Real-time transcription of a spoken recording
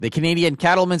The Canadian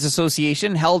Cattlemen's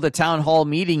Association held a town hall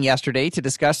meeting yesterday to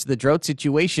discuss the drought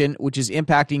situation, which is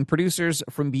impacting producers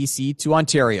from BC to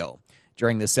Ontario.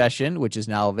 During the session, which is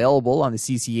now available on the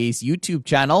CCA's YouTube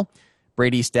channel,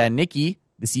 Brady Stanicki,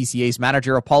 the CCA's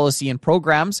Manager of Policy and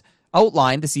Programs,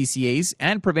 outlined the CCA's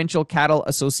and Provincial Cattle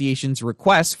Association's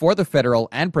requests for the federal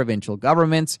and provincial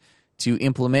governments to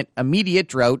implement immediate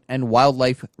drought and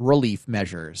wildlife relief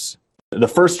measures. The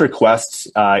first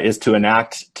request is to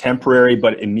enact temporary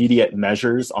but immediate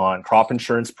measures on crop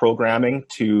insurance programming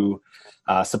to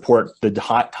support the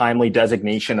timely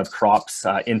designation of crops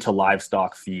into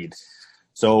livestock feed.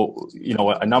 So,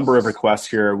 a number of requests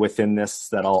here within this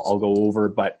that I'll go over,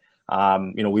 but,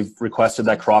 we've requested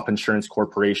that crop insurance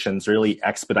corporations really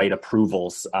expedite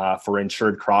approvals for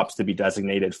insured crops to be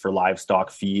designated for livestock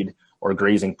feed or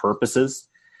grazing purposes.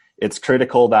 It's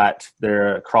critical that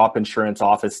their crop insurance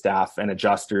office staff and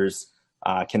adjusters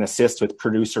can assist with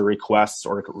producer requests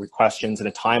or questions in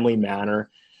a timely manner,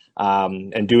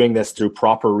 and doing this through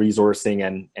proper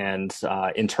resourcing and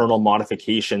internal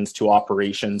modifications to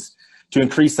operations to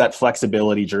increase that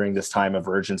flexibility during this time of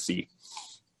urgency.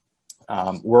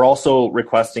 We're also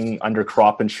requesting under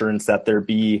crop insurance that there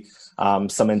be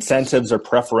some incentives or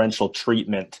preferential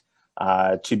treatment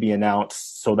to be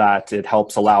announced so that it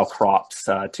helps allow crops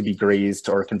to be grazed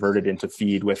or converted into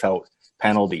feed without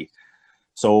penalty.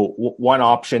 So one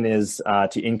option is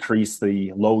to increase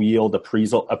the low yield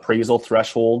appraisal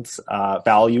thresholds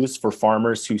values for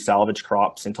farmers who salvage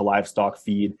crops into livestock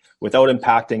feed without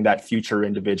impacting that future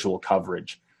individual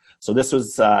coverage. So this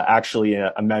was actually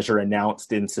a measure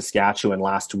announced in Saskatchewan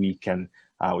last week, and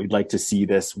we'd like to see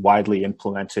this widely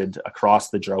implemented across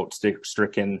the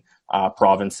drought-stricken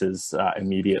provinces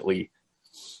immediately.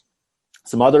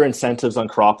 Some other incentives on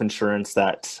crop insurance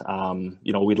that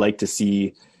we'd like to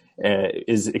see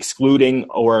is excluding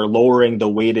or lowering the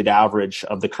weighted average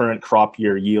of the current crop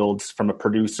year yields from a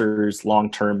producer's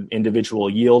long-term individual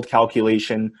yield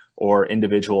calculation or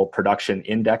individual production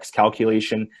index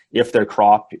calculation if their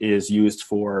crop is used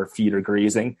for feed or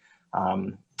grazing.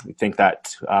 We think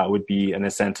that would be an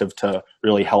incentive to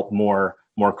really help more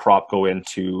crop go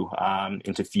into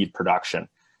feed production.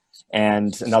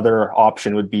 And another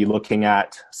option would be looking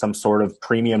at some sort of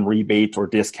premium rebate or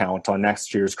discount on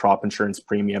next year's crop insurance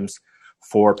premiums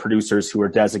for producers who are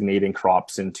designating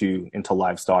crops into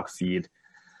livestock feed.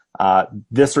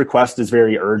 This request is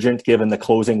very urgent given the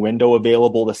closing window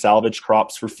available to salvage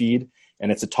crops for feed,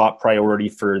 and it's a top priority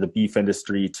for the beef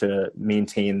industry to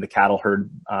maintain the cattle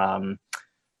herd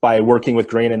by working with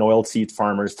grain and oilseed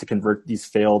farmers to convert these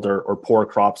failed or poor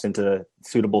crops into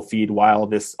suitable feed while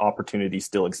this opportunity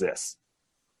still exists.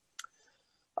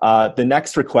 The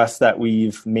next request that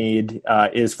we've made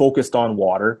is focused on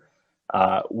water.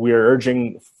 We're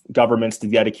urging governments to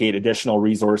dedicate additional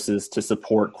resources to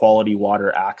support quality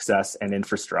water access and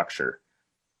infrastructure.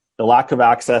 The lack of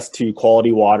access to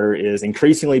quality water is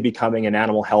increasingly becoming an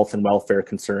animal health and welfare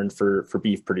concern for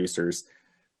beef producers.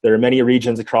 There are many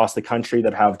regions across the country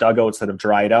that have dugouts that have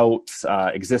dried out,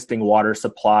 existing water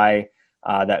supply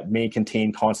that may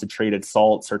contain concentrated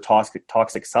salts or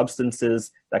toxic substances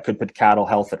that could put cattle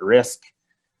health at risk.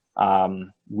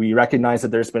 We recognize that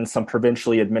there's been some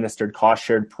provincially administered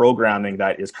cost-shared programming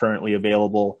that is currently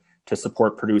available to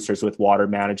support producers with water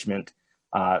management,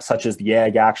 such as the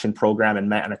Ag Action Program in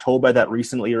Manitoba that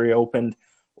recently reopened,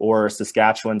 or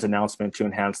Saskatchewan's announcement to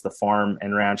enhance the Farm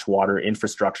and Ranch Water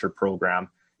Infrastructure Program.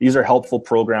 These are helpful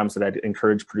programs that I'd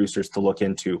encourage producers to look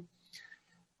into.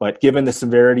 But given the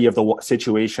severity of the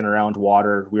situation around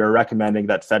water, we are recommending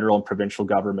that federal and provincial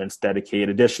governments dedicate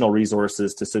additional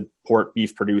resources to support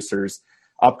beef producers,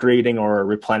 upgrading or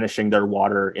replenishing their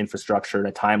water infrastructure in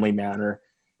a timely manner,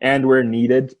 and where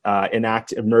needed,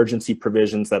 enact emergency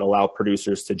provisions that allow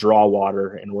producers to draw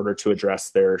water in order to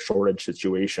address their shortage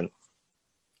situation.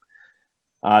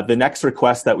 The next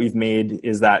request that we've made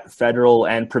is that federal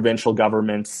and provincial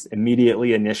governments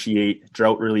immediately initiate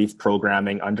drought relief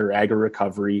programming under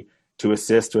agri-recovery to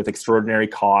assist with extraordinary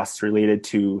costs related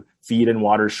to feed and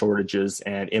water shortages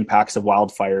and impacts of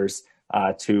wildfires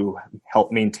to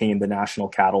help maintain the national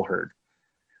cattle herd.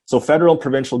 So federal and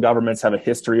provincial governments have a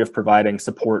history of providing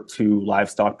support to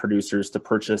livestock producers to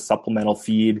purchase supplemental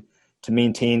feed, to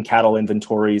maintain cattle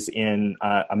inventories in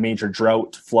a major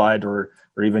drought, flood, or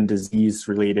even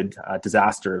disease-related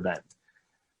disaster event.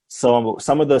 So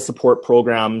some of the support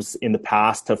programs in the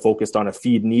past have focused on a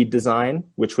feed need design,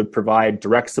 which would provide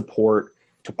direct support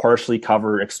to partially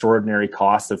cover extraordinary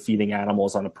costs of feeding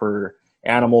animals on a per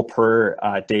animal per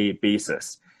day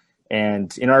basis.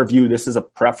 And in our view, this is a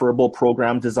preferable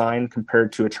program design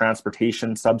compared to a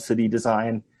transportation subsidy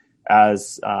design.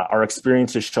 as our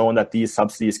experience has shown that these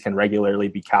subsidies can regularly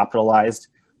be capitalized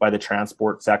by the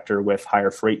transport sector with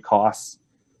higher freight costs.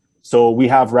 So we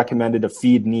have recommended a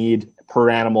feed need per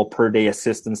animal per day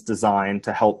assistance design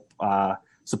to help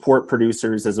support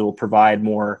producers, as it will provide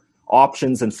more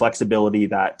options and flexibility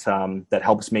that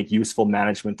helps make useful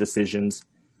management decisions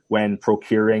when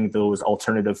procuring those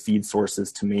alternative feed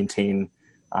sources to maintain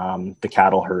the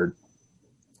cattle herd.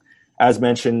 As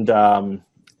mentioned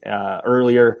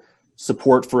earlier,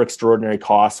 support for extraordinary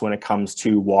costs when it comes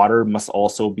to water must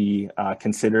also be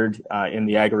considered in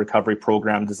the agri-recovery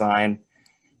program design.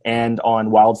 And on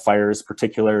wildfires,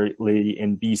 particularly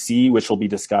in BC, which will be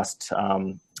discussed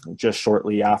just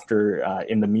shortly after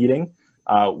in the meeting,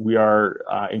 we are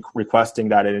requesting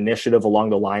that an initiative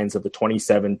along the lines of the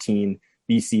 2017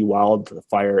 BC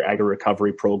Wildfire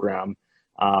Agri-Recovery Program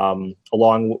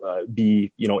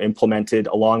be implemented,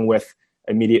 along with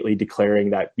immediately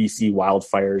declaring that BC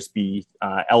wildfires be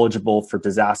eligible for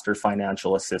disaster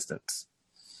financial assistance.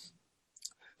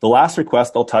 The last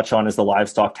request I'll touch on is the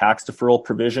livestock tax deferral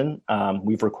provision.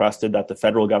 We've requested that the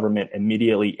federal government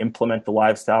immediately implement the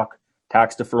livestock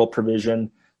tax deferral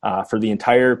provision for the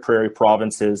entire prairie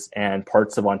provinces and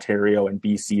parts of Ontario and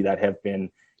BC that have been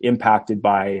impacted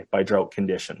by drought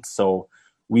conditions. So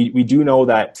we do know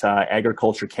that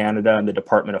Agriculture Canada and the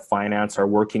Department of Finance are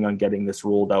working on getting this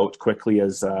rolled out quickly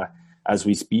as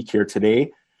we speak here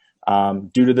today.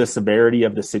 Due to the severity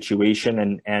of the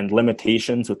situation and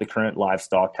limitations with the current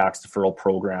livestock tax deferral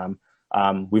program,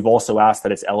 we've also asked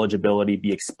that its eligibility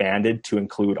be expanded to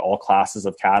include all classes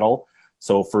of cattle.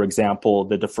 So, for example,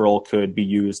 the deferral could be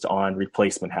used on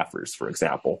replacement heifers, for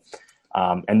example,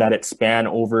 and that it span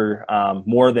over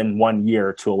more than 1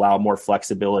 year to allow more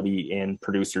flexibility in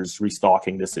producers'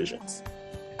 restocking decisions.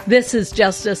 This is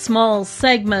just a small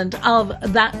segment of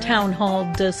that town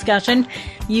hall discussion.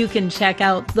 You can check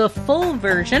out the full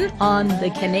version on the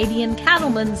Canadian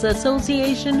Cattlemen's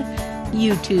Association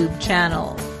YouTube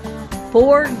channel.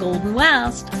 For Golden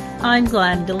West, I'm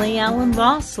Glendalee Allen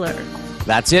Vossler.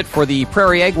 That's it for the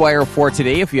Prairie Ag Wire for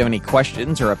today. If you have any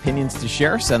questions or opinions to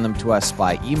share, send them to us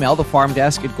by email,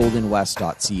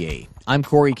 thefarmdesk@goldenwest.ca. I'm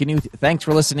Corey Knuth. Thanks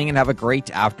for listening and have a great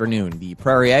afternoon. The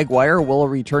Prairie Ag Wire will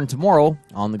return tomorrow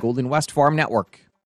on the Golden West Farm Network.